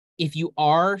if you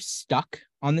are stuck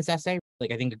on this essay,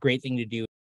 like I think a great thing to do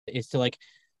is to like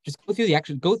just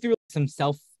go through some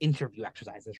self-interview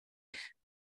exercises.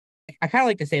 I kind of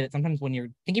like to say that sometimes when you're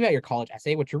thinking about your college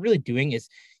essay, what you're really doing is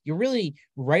you're really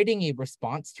writing a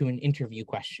response to an interview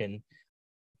question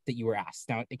that you were asked.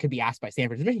 Now, it could be asked by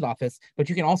Stanford's admissions office, but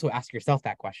you can also ask yourself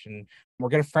that question or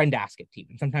get a friend to ask it to you.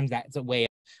 And sometimes that's a way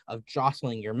of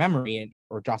jostling your memory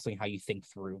or jostling how you think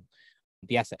through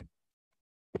the essay.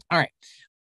 All right.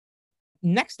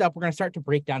 Next up, we're going to start to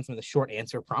break down some of the short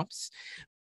answer prompts.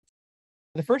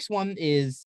 The first one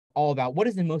is all about what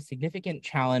is the most significant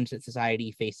challenge that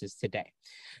society faces today.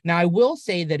 Now, I will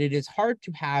say that it is hard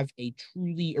to have a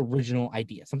truly original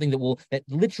idea, something that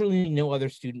literally no other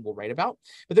student will write about,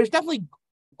 but there's definitely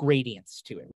gradients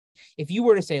to it. If you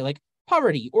were to say like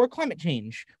poverty or climate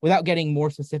change without getting more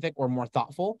specific or more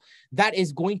thoughtful, that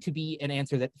is going to be an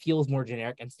answer that feels more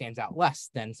generic and stands out less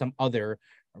than some other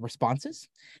responses.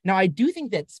 Now, I do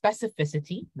think that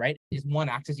specificity, right, is one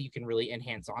axis that you can really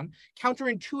enhance on.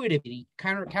 Counterintuitivity,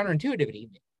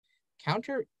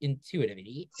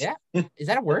 yeah, is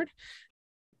that a word?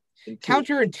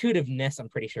 Counterintuitiveness, I'm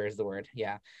pretty sure is the word.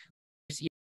 Yeah,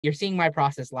 you're seeing my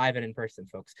process live and in person,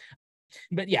 folks.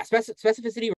 But yeah,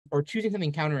 specificity or choosing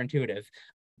something counterintuitive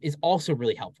is also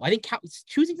really helpful. I think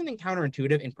choosing something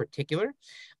counterintuitive in particular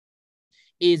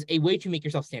is a way to make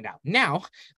yourself stand out. Now,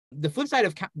 the flip side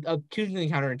of choosing something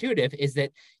counterintuitive is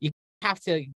that you have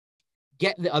to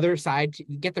get the other side,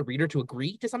 get the reader to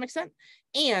agree to some extent.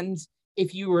 And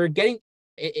if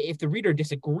the reader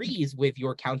disagrees with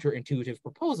your counterintuitive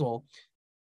proposal,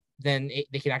 then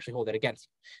they can actually hold it against you.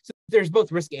 So there's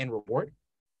both risk and reward.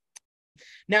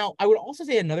 Now, I would also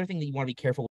say another thing that you want to be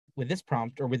careful with this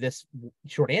prompt or with this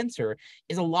short answer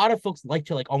is a lot of folks like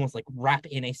to almost wrap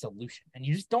in a solution, and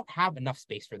you just don't have enough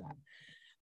space for that.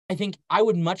 I think I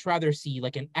would much rather see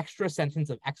an extra sentence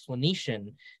of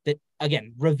explanation that,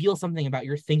 again, reveals something about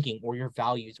your thinking or your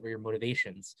values or your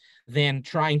motivations than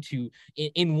trying to,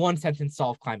 in one sentence,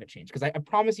 solve climate change. Because I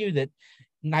promise you that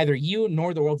neither you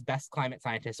nor the world's best climate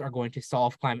scientists are going to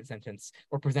solve climate sentence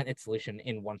or present its solution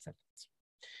in one sentence.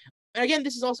 And again,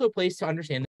 this is also a place to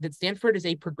understand that Stanford is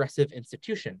a progressive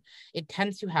institution. It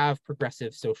tends to have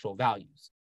progressive social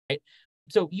values, right?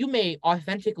 So you may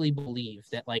authentically believe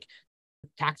that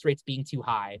tax rates being too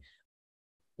high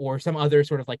or some other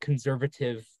sort of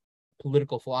conservative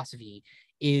political philosophy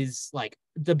is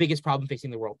the biggest problem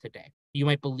facing the world today. You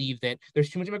might believe that there's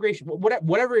too much immigration,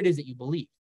 whatever it is that you believe.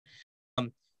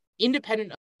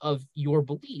 Independent of your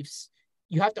beliefs,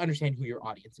 you have to understand who your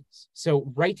audience is.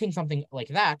 So writing something like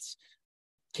that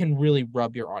can really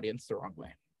rub your audience the wrong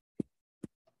way.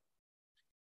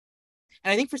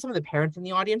 And I think for some of the parents in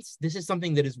the audience, this is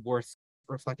something that is worth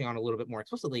reflecting on a little bit more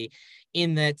explicitly,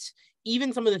 in that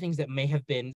even some of the things that may have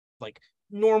been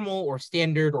normal or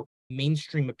standard or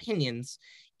mainstream opinions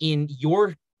in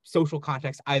your social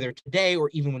context, either today or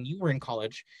even when you were in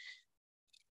college,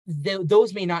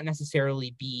 those may not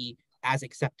necessarily be as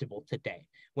acceptable today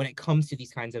when it comes to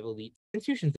these kinds of elite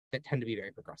institutions that tend to be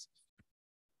very progressive.